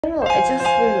I don't know, I just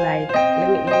feel like let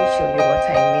me show you what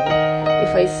I mean.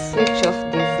 If I switch off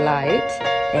this light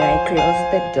and I close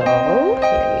the door,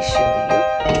 let me show you.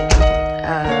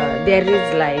 There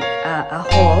is like a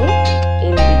hole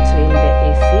in between the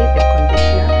AC, the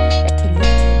conditioner. To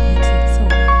lift your beauty. So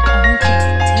I want you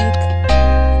to take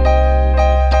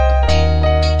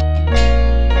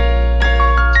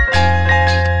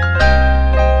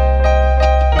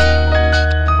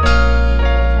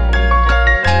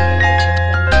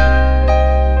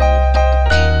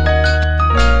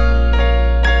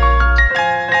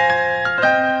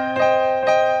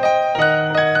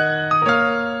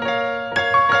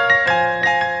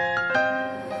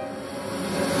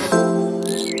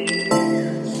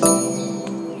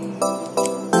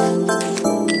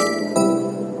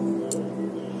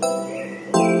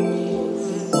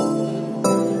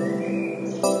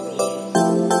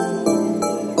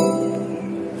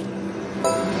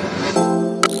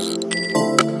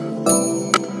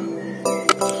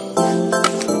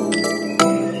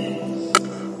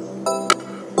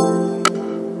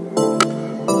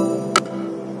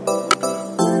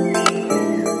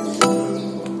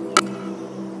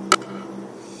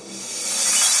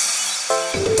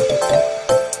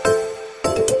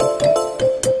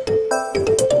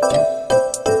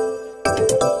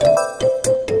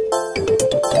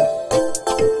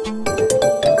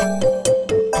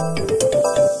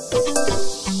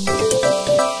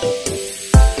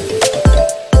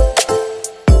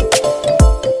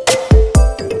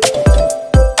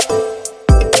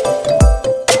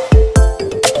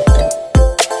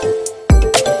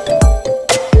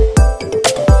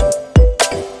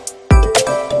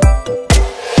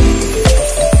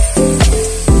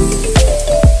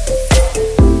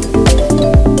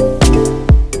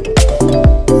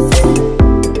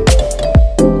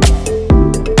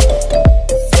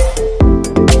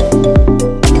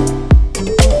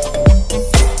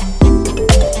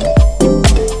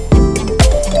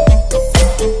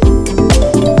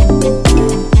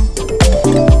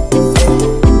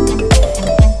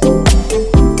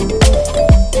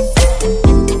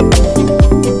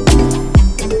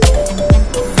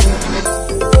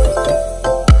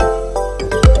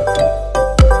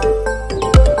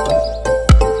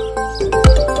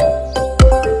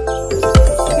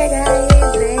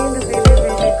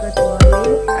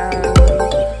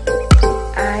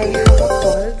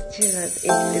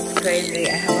it's crazy.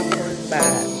 I have a cold, but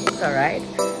it's alright.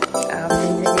 I've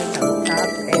been taking some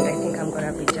tabs and I think I'm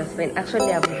gonna be just fine.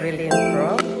 Actually, I'm really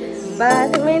improved.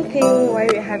 But the main thing why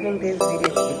we're having this video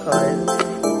is because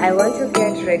I want to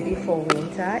get ready for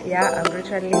winter. Yeah, I'm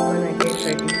literally gonna get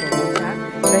ready for winter.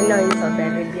 Right now in Saudi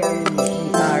Arabia,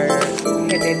 we are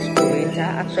headed to winter.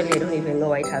 Actually, I don't even know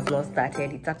why it has not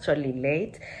started. It's actually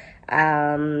late.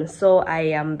 So I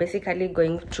am basically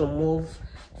going to move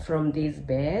from this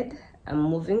bed. I'm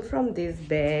moving from this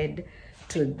bed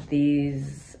to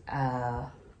this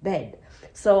bed.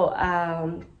 So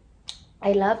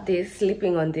I love this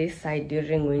sleeping on this side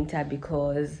during winter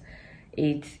because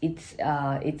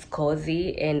it's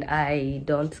cozy and I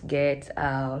don't get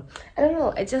I don't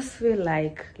know, I just feel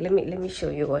like let me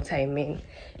show you what I mean.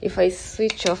 If I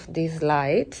switch off this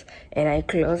light and I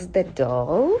close the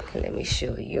door, let me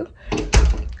show you.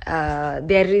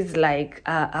 There is like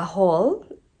a hole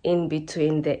in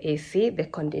between the AC, the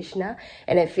conditioner,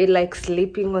 and I feel like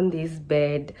sleeping on this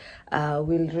bed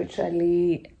will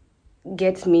literally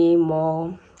get me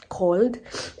more cold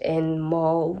and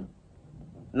more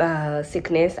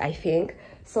sickness, I think.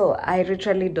 So I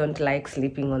literally don't like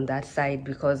sleeping on that side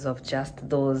because of just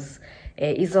those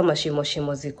hizo mashimo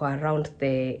shimo ziko around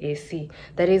the AC.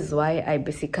 That is why I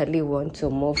basically want to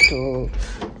move to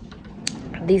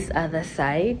this other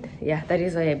side. Yeah, that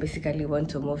is why I basically want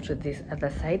to move to this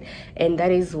other side, and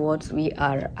that is what we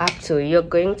are up to. You're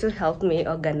going to help me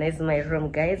organize my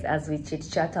room, guys, as we chit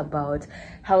chat about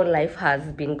how life has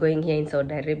been going here in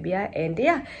Saudi Arabia. And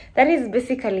yeah, that is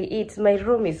basically it. My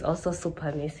room is also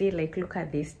super messy. Like, look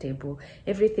at this table,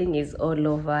 everything is all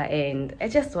over, and I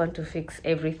just want to fix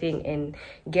everything and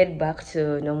get back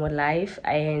to normal life.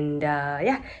 And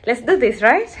yeah, let's do this,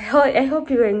 right? I hope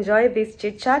you enjoy this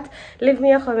chit chat. Leave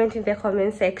me a comment in the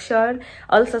comment section.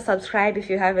 Also subscribe if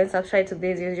you haven't subscribed to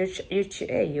this YouTube.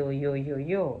 Hey,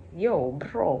 yo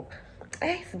bro,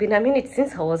 it's been a minute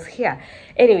since I was here.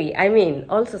 Anyway, I mean,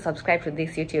 also subscribe to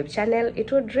this YouTube channel.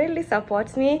 It would really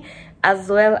support me, as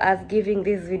well as giving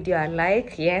this video a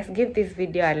like. Yes, give this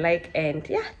video a like. And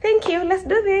yeah, thank you. Let's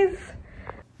do this.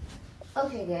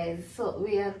 Okay guys, so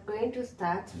we are going to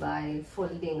start by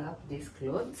folding up these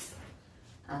clothes,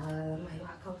 my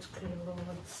workout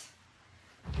clothes.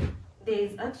 There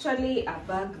is actually a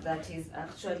bag that is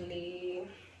actually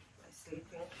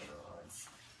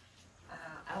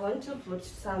want to put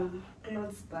some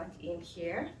clothes back in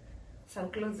here. Some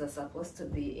clothes are supposed to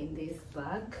be in this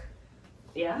bag.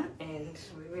 Yeah, and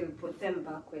we will put them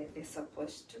back where they're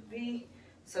supposed to be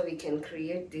so we can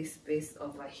create this space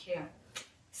over here.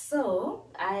 So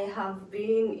I have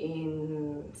been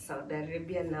in Saudi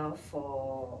Arabia now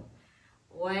for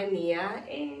 1 year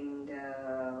and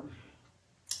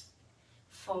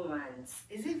 4 months.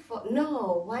 Is it for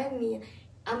no 1 year?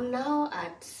 I'm now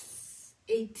at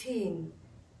 18.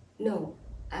 No,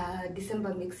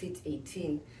 December makes it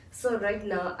 18. So right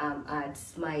now I'm at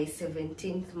my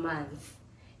 17th month.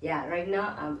 Yeah, right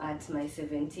now I'm at my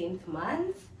 17th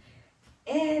month,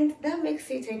 and that makes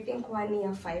it, I think, 1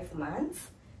 year 5 months.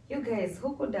 You guys,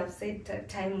 who could have said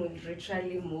time will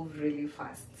literally move really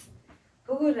fast?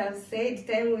 Who would have said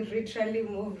time will literally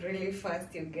move really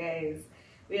fast, you guys?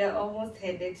 We are almost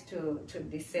headed to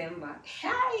December.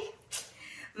 Hi!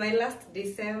 My last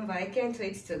December. I can't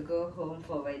wait to go home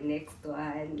for my next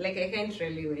one. Like, I can't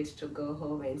really wait to go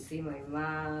home and see my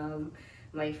mom,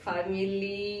 my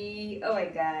family. Oh my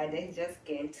god, I just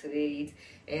can't wait.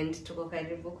 And tuko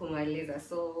karibu kumaliza,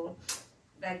 so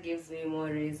that gives me more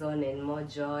reason and more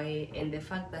joy. And the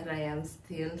fact that I am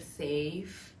still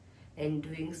safe and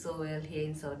doing so well here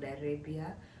in Saudi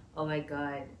Arabia, oh my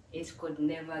god, it could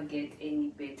never get any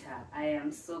better. I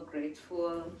am so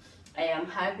grateful. I am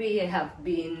happy. I have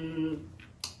been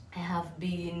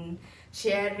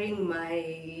sharing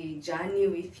my journey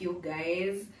with you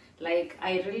guys. Like,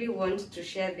 I really want to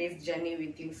share this journey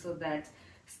with you so that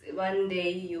one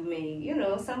day you may, you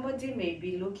know, somebody may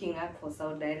be looking up for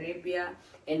Saudi Arabia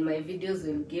and my videos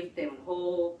will give them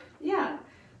hope. Yeah,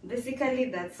 basically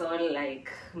that's all, like,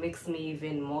 makes me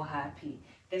even more happy.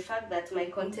 The fact that my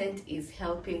content is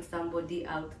helping somebody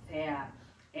out there,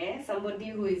 somebody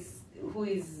who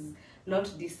is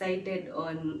not decided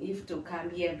on if to come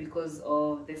here because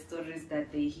of the stories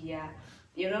that they hear.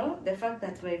 You know, the fact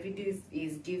that my videos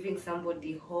is giving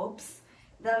somebody hopes,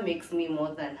 that makes me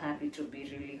more than happy, to be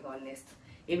really honest.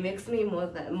 It makes me more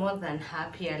than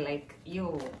happier. Like,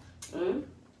 yo,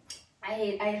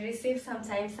 I receive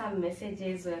sometimes some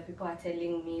messages where people are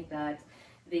telling me that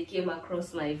they came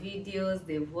across my videos,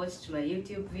 they've watched my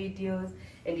YouTube videos,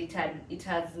 and it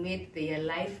has made their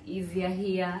life easier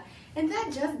here, and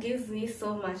that just gives me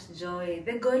so much joy.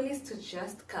 The goal is to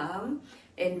just come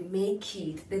and make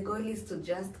it. The goal is to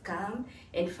just come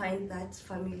and find that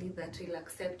family that will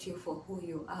accept you for who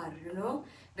you are, you know.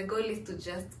 The goal is to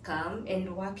just come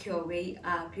and work your way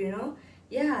up, you know.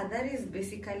 Yeah, that is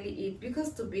basically it.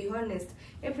 Because to be honest,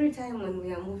 every time when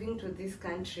we are moving to this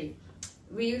country,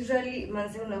 we usually, need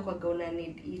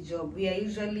a job. We are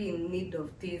usually in need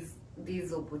of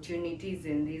these opportunities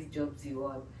and these jobs you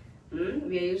all.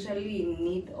 We are usually in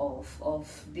need of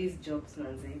these jobs,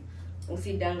 manze.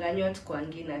 Usidanganywa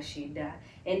tukwangi na shida.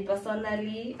 And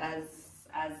personally, as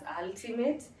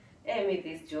ultimate,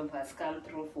 this job has come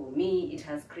through for me. It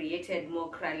has created more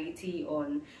clarity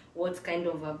on what kind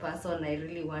of a person I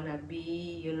really want to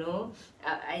be, you know.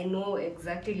 I know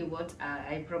exactly what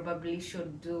I probably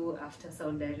should do after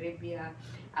Saudi Arabia.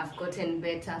 I've gotten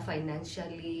better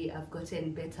financially, I've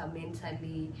gotten better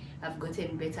mentally, I've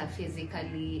gotten better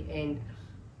physically, and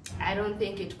I don't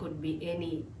think it could be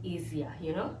any easier,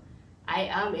 you know. I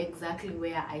am exactly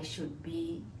where I should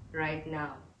be right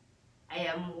now. I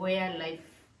am where life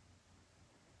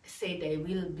said I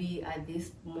will be at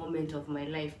this moment of my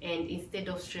life, and instead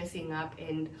of stressing up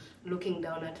and looking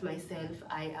down at myself,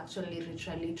 I actually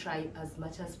literally try as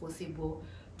much as possible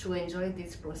to enjoy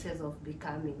this process of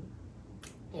becoming.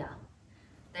 Yeah,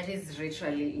 that is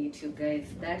literally it, you guys.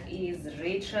 That is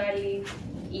literally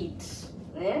it.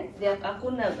 There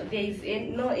is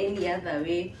no any other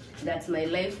way that my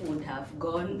life would have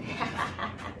gone.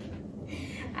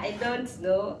 I don't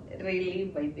know really,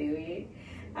 by the way.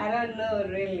 I don't know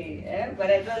really, but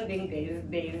I don't think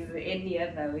there is any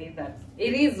other way. That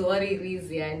it is what it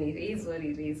is, and it is what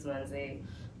it is, manze.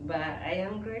 But I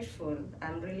am grateful.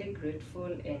 I'm really grateful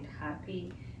and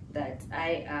happy that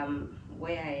I am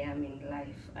where I am in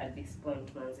life at this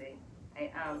point, manze.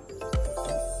 I am.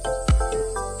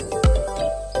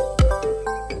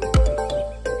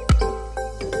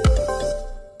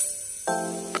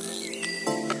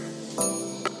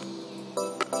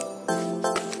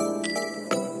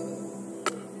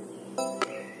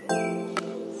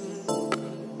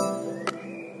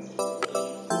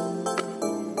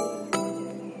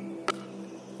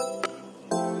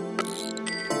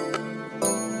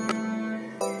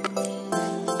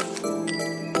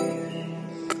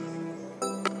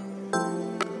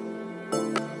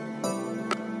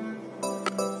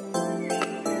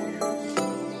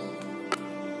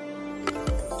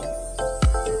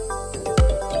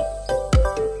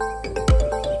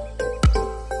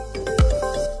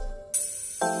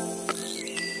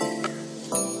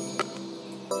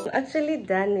 actually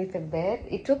done with the bed.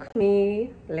 It took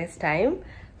me less time.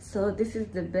 So this is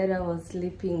the bed I was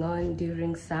sleeping on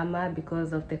during summer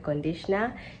because of the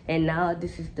conditioner, and now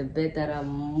this is the bed that I'm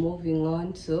moving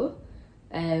on to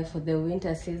for the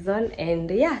winter season.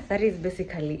 And yeah, that is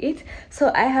basically it.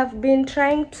 So I have been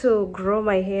trying to grow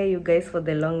my hair, you guys, for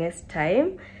the longest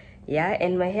time. Yeah,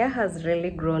 and my hair has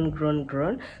really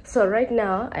grown. So right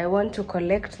now I want to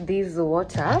collect this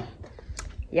water.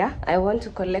 Yeah, I want to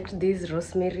collect this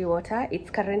rosemary water.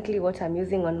 It's currently what I'm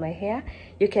using on my hair.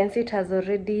 You can see it has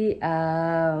already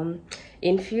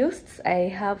infused.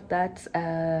 I have that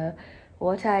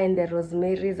water and the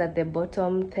rosemary's at the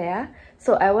bottom there.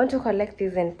 So I want to collect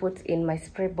this and put in my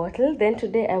spray bottle. Then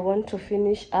today I want to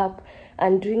finish up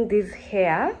and doing this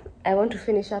hair. I want to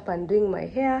finish up and doing my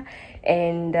hair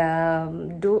and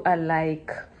do a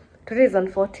like, today is on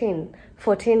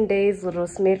 14 days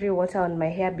rosemary water on my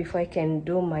hair before I can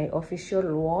do my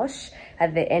official wash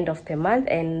at the end of the month.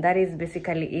 And that is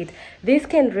basically it. This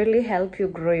can really help you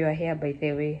grow your hair, by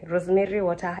the way. Rosemary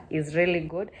water is really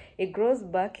good. It grows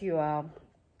back your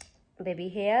baby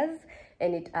hairs,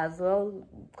 and it as well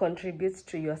contributes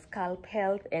to your scalp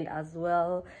health, and as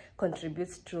well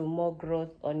contributes to more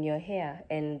growth on your hair.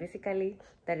 And basically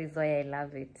that is why I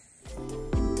love it.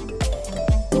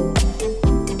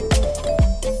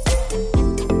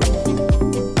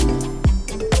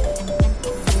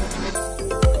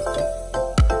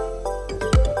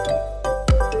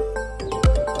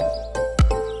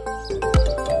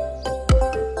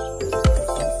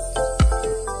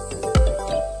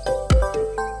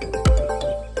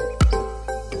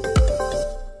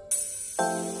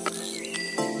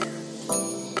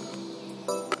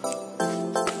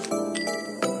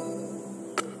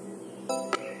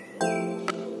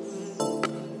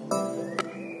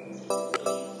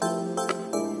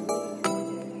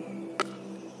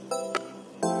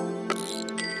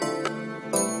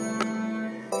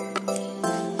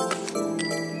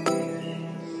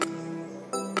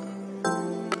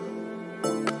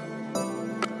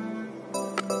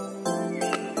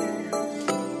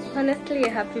 Honestly a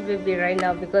happy baby right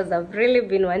now because I've really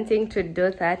been wanting to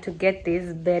do that, to get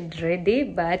this bed ready,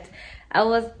 but I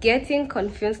was getting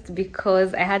confused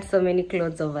because I had so many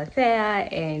clothes over there.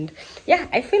 And yeah,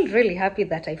 I feel really happy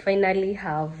that I finally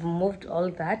have moved all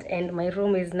that, and my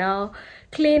room is now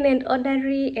clean and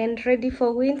orderly and ready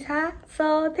for winter.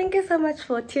 So thank you so much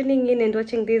for tuning in and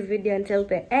watching this video until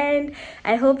the end.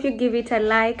 I hope you give it a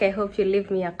like, I hope you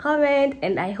leave me a comment,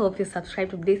 and I hope you subscribe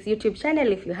to this YouTube channel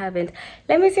if you haven't.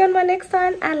 Let me see you on my next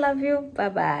one. I love you. Bye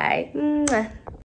bye.